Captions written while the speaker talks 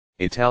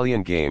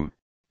Italian game,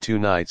 2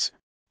 knights,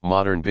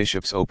 modern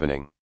bishop's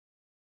opening.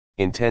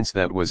 Intense.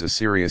 That was a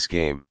serious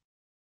game.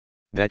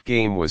 That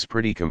game was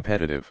pretty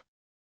competitive.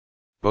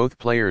 Both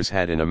players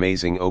had an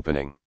amazing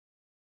opening.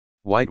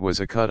 White was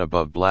a cut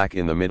above black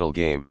in the middle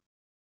game.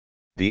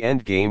 The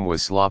end game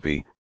was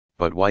sloppy,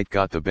 but white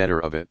got the better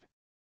of it.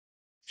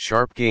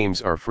 Sharp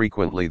games are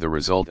frequently the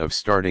result of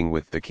starting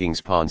with the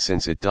king's pawn,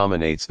 since it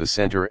dominates the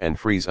center and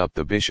frees up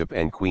the bishop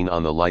and queen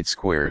on the light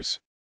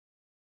squares.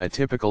 A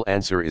typical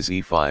answer is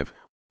e5,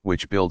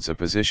 which builds a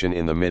position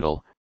in the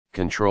middle,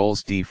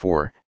 controls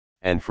d4,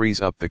 and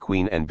frees up the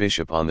queen and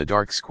bishop on the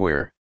dark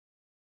square.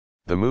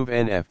 The move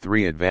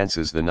nf3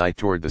 advances the knight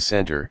toward the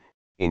center,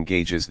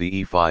 engages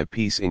the e5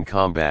 piece in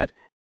combat,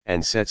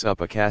 and sets up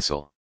a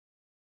castle.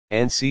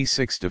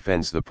 nc6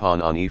 defends the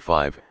pawn on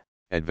e5,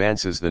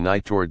 advances the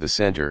knight toward the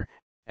center,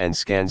 and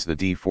scans the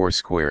d4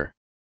 square.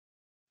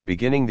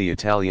 Beginning the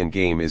Italian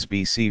game is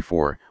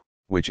bc4,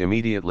 which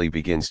immediately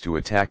begins to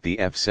attack the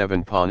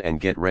f7 pawn and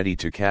get ready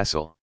to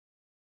castle.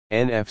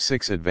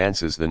 nf6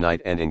 advances the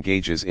knight and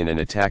engages in an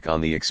attack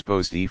on the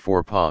exposed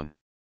e4 pawn.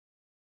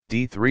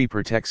 d3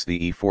 protects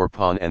the e4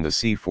 pawn and the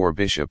c4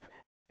 bishop,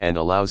 and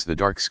allows the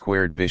dark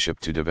squared bishop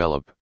to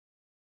develop.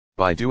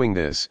 By doing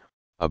this,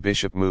 a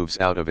bishop moves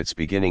out of its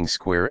beginning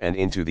square and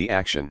into the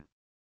action.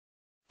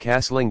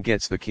 Castling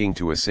gets the king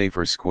to a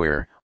safer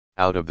square,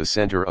 out of the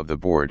center of the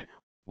board,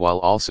 while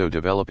also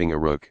developing a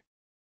rook.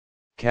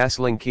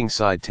 Castling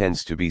kingside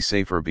tends to be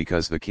safer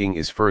because the king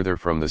is further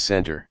from the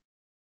center.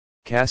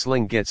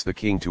 Castling gets the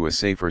king to a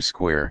safer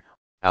square,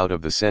 out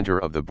of the center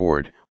of the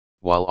board,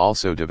 while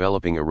also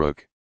developing a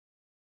rook.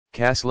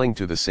 Castling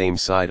to the same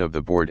side of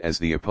the board as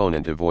the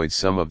opponent avoids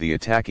some of the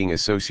attacking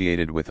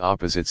associated with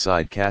opposite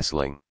side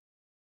castling.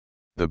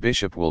 The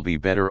bishop will be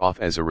better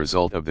off as a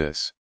result of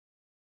this.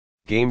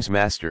 Games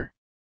Master.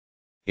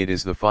 It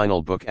is the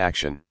final book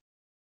action.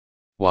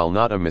 While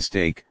not a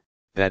mistake,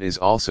 that is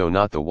also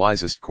not the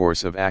wisest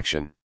course of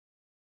action.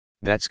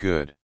 That's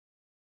good.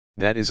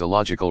 That is a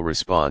logical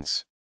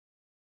response.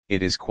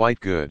 It is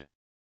quite good.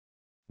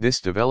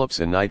 This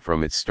develops a knight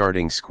from its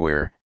starting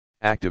square,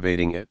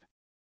 activating it.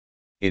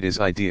 It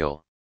is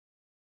ideal.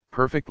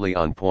 Perfectly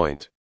on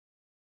point.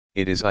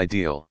 It is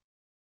ideal.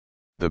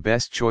 The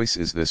best choice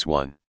is this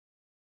one.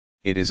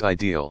 It is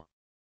ideal.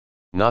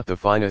 Not the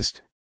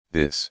finest,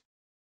 this.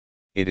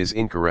 It is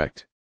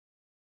incorrect.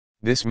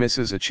 This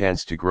misses a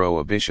chance to grow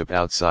a bishop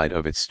outside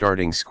of its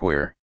starting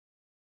square.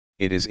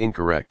 It is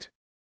incorrect.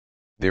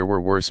 There were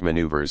worse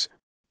maneuvers,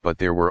 but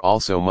there were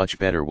also much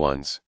better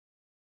ones.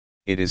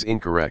 It is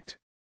incorrect.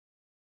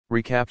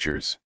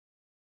 Recaptures.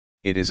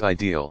 It is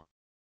ideal.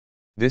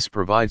 This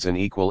provides an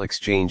equal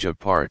exchange of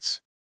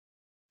parts.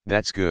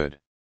 That's good.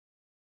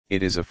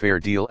 It is a fair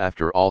deal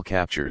after all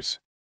captures.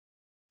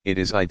 It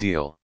is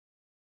ideal.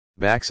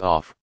 Backs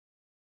off.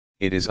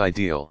 It is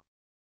ideal.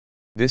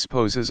 This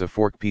poses a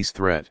fork piece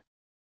threat.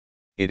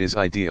 It is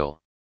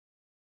ideal.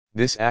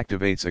 This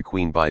activates a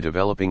queen by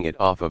developing it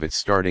off of its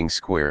starting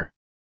square.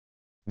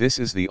 This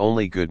is the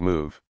only good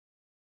move.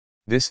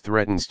 This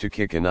threatens to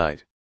kick a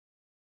knight.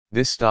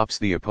 This stops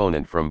the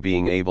opponent from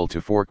being able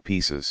to fork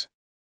pieces.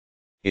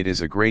 It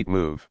is a great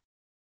move.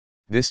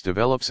 This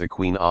develops a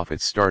queen off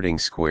its starting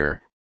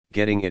square,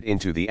 getting it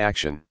into the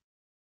action.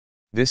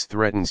 This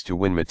threatens to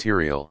win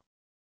material.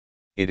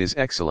 It is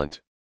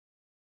excellent.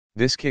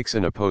 This kicks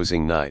an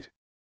opposing knight.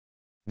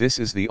 This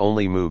is the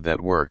only move that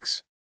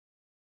works.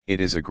 It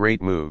is a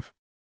great move.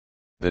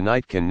 The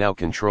knight can now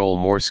control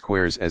more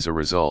squares as a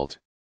result.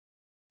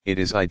 It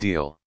is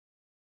ideal.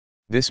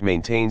 This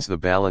maintains the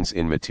balance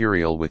in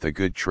material with a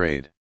good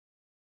trade.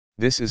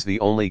 This is the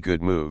only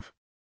good move.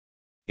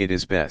 It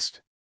is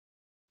best.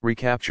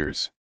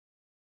 Recaptures.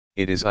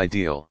 It is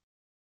ideal.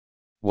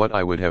 What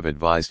I would have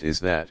advised is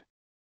that.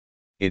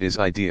 It is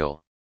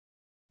ideal.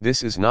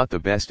 This is not the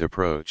best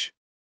approach.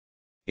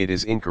 It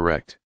is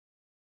incorrect.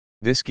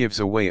 This gives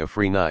away a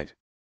free knight.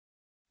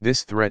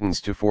 This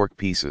threatens to fork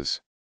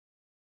pieces.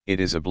 It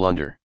is a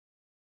blunder.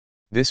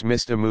 This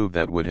missed a move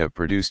that would have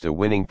produced a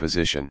winning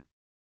position.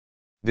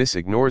 This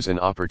ignores an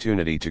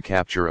opportunity to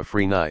capture a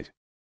free knight.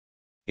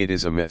 It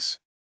is a miss.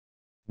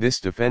 This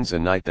defends a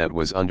knight that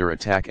was under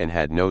attack and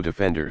had no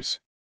defenders.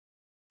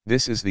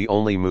 This is the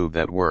only move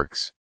that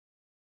works.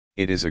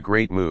 It is a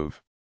great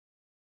move.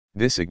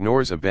 This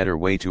ignores a better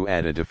way to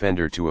add a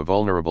defender to a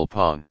vulnerable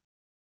pawn.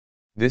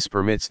 This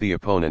permits the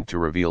opponent to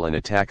reveal an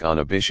attack on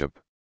a bishop.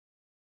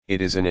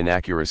 It is an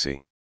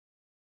inaccuracy.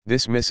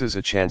 This misses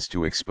a chance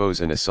to expose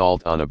an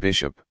assault on a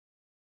bishop.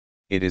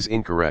 It is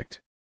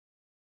incorrect.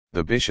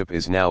 The bishop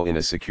is now in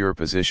a secure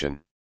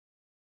position.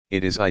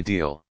 It is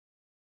ideal.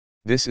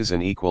 This is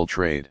an equal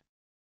trade.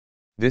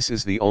 This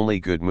is the only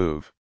good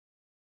move.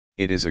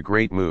 It is a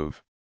great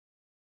move.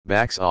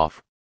 Backs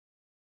off.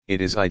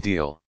 It is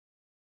ideal.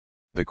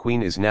 The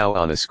queen is now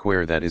on a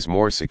square that is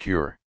more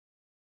secure.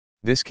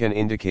 This can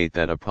indicate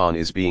that a pawn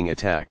is being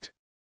attacked.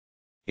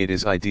 It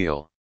is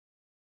ideal.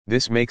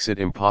 This makes it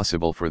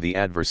impossible for the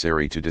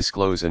adversary to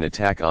disclose an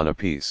attack on a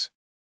piece.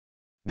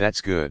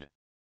 That's good.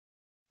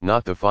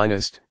 Not the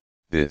finest,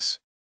 this.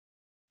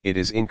 It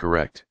is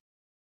incorrect.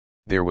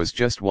 There was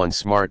just one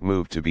smart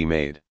move to be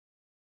made.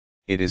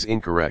 It is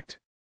incorrect.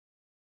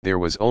 There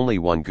was only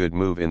one good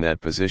move in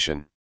that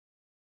position.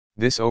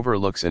 This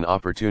overlooks an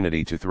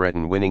opportunity to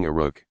threaten winning a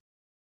rook.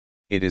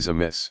 It is a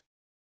miss.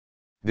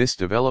 This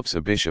develops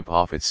a bishop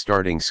off its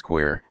starting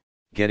square,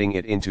 getting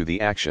it into the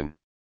action.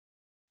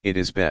 It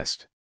is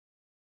best.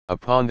 A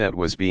pawn that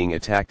was being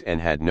attacked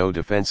and had no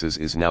defenses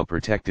is now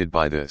protected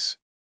by this.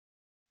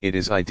 It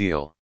is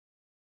ideal.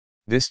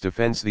 This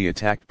defends the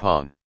attacked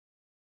pawn.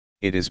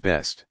 It is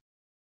best.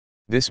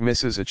 This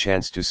misses a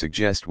chance to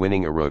suggest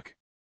winning a rook.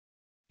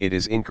 It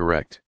is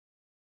incorrect.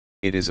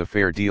 It is a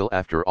fair deal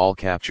after all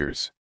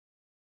captures.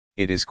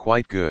 It is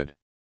quite good.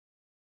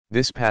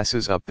 This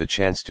passes up the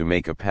chance to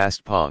make a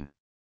passed pawn.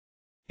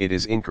 It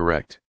is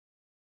incorrect.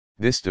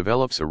 This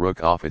develops a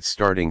rook off its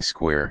starting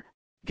square,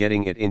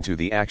 getting it into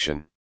the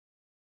action.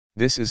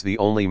 This is the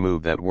only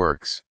move that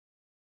works.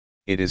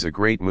 It is a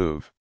great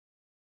move.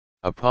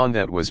 A pawn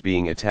that was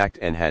being attacked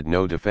and had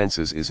no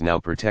defenses is now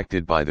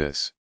protected by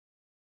this.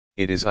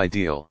 It is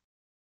ideal.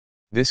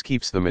 This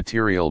keeps the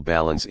material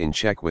balance in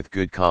check with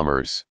good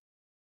commerce.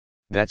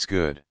 That's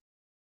good.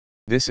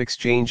 This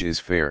exchange is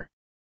fair.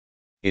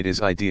 It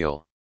is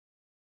ideal.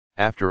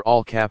 After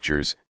all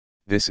captures,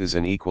 this is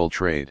an equal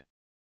trade.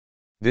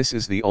 This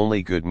is the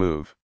only good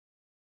move.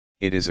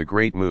 It is a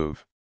great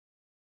move.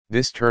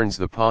 This turns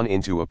the pawn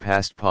into a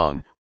passed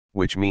pawn,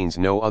 which means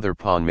no other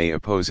pawn may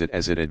oppose it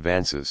as it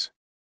advances.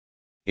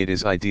 It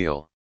is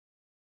ideal.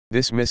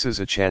 This misses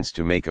a chance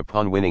to make a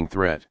pawn-winning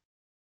threat.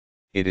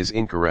 It is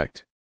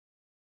incorrect.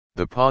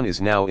 The pawn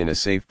is now in a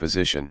safe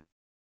position.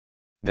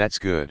 That's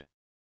good.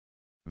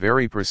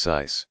 Very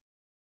precise.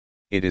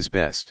 It is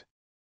best.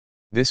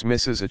 This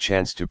misses a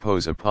chance to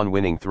pose a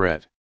pawn-winning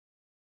threat.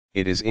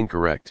 It is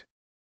incorrect.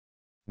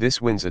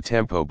 This wins a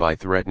tempo by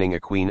threatening a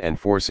queen and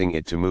forcing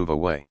it to move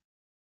away.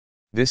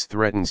 This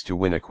threatens to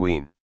win a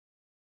queen.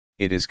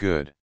 It is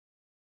good.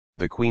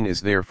 The queen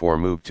is therefore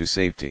moved to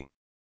safety.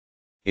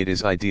 It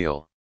is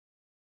ideal.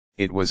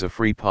 It was a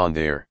free pawn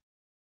there.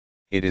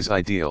 It is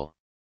ideal.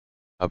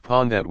 A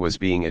pawn that was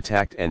being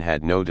attacked and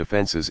had no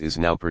defenses is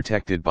now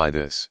protected by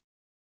this.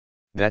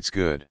 That's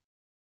good.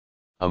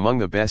 Among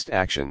the best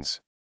actions.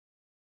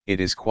 It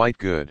is quite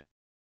good.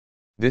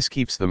 This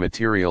keeps the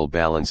material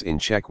balance in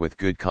check with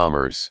good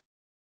commerce.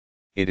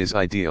 It is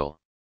ideal.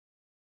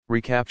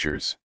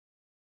 Recaptures.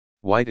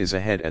 White is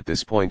ahead at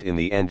this point in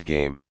the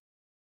endgame.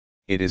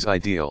 It is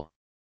ideal.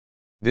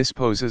 This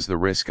poses the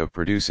risk of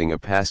producing a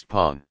passed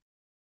pawn.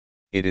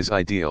 It is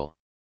ideal.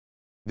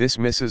 This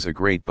misses a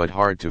great but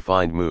hard to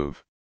find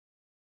move.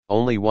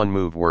 Only one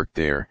move worked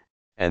there,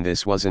 and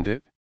this wasn't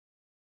it?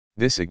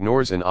 This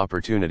ignores an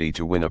opportunity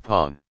to win a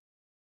pawn.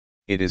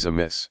 It is a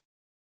miss.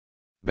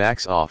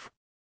 Backs off.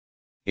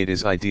 It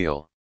is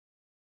ideal.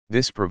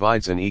 This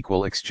provides an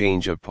equal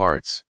exchange of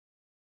parts.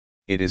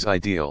 It is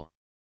ideal.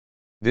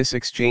 This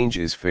exchange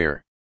is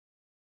fair.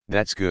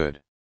 That's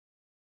good.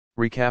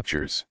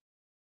 Recaptures.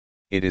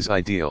 It is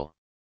ideal.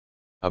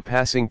 A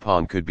passing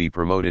pawn could be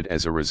promoted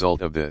as a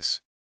result of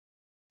this.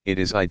 It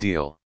is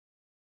ideal.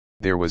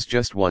 There was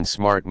just one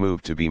smart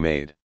move to be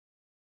made.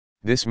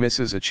 This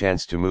misses a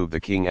chance to move the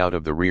king out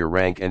of the rear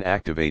rank and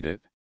activate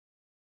it.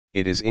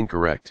 It is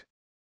incorrect.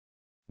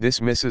 This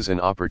misses an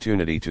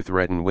opportunity to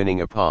threaten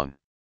winning a pawn.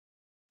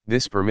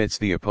 This permits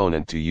the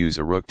opponent to use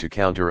a rook to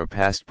counter a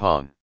passed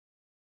pawn.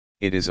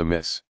 It is a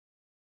miss.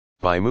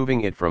 By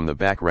moving it from the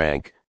back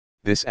rank,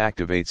 this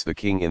activates the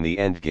king in the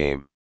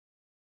endgame.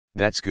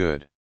 That's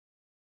good.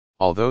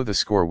 Although the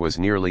score was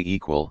nearly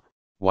equal,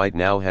 white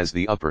now has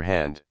the upper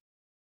hand.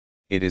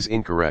 It is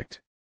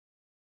incorrect.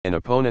 An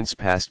opponent's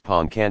passed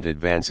pawn can't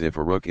advance if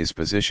a rook is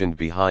positioned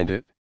behind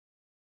it.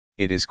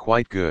 It is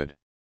quite good.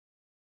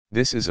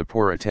 This is a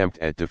poor attempt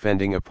at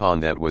defending a pawn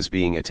that was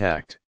being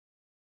attacked.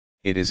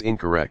 It is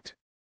incorrect.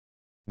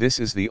 This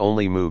is the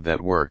only move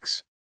that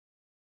works.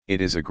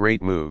 It is a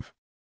great move.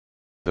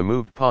 The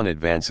moved pawn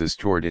advances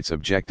toward its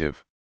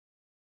objective.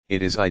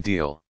 It is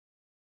ideal.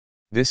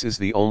 This is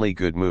the only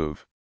good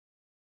move.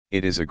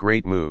 It is a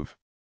great move.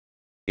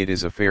 It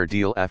is a fair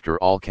deal after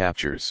all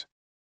captures.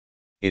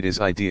 It is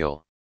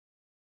ideal.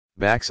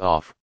 Backs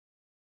off.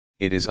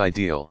 It is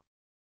ideal.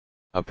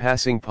 A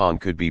passing pawn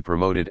could be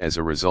promoted as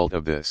a result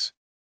of this.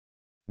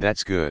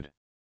 That's good.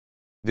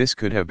 This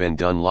could have been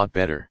done lot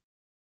better.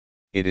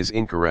 It is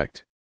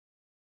incorrect.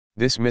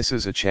 This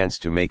misses a chance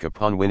to make a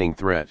pawn-winning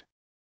threat.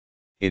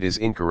 It is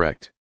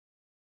incorrect.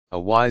 A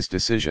wise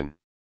decision.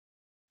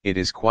 It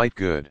is quite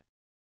good.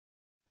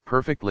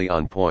 Perfectly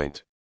on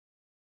point.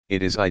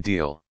 It is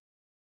ideal.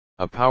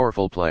 A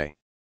powerful play.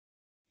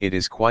 It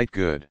is quite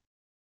good.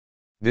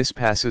 This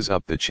passes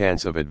up the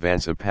chance of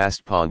advance a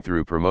passed pawn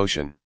through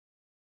promotion.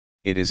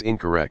 It is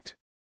incorrect.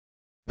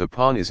 The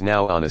pawn is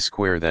now on a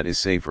square that is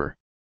safer.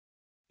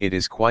 It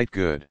is quite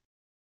good.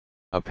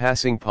 A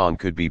passing pawn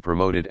could be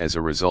promoted as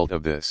a result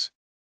of this.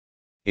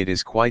 It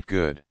is quite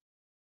good.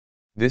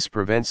 This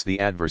prevents the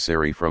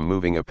adversary from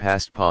moving a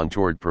passed pawn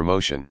toward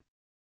promotion.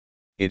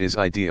 It is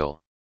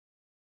ideal.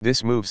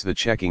 This moves the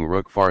checking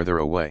rook farther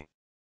away.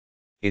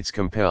 It's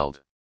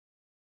compelled.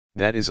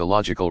 That is a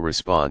logical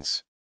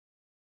response.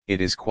 It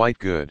is quite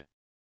good.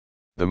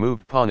 The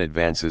moved pawn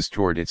advances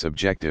toward its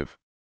objective.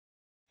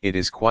 It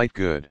is quite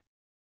good.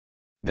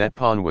 That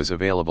pawn was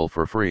available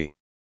for free.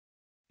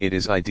 It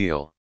is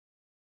ideal.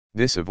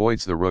 This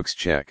avoids the rook's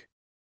check.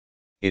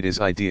 It is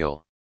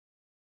ideal.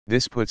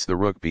 This puts the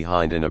rook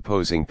behind an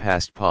opposing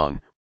passed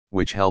pawn,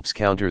 which helps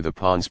counter the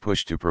pawn's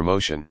push to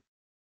promotion.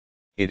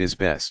 It is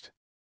best.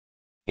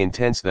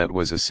 Intense. That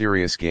was a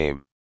serious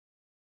game.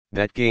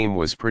 That game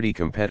was pretty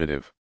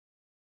competitive.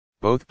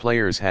 Both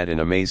players had an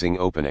amazing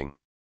opening.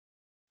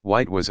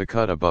 White was a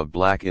cut above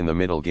black in the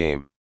middle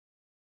game.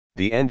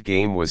 The end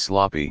game was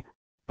sloppy,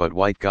 but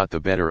White got the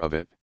better of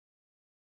it.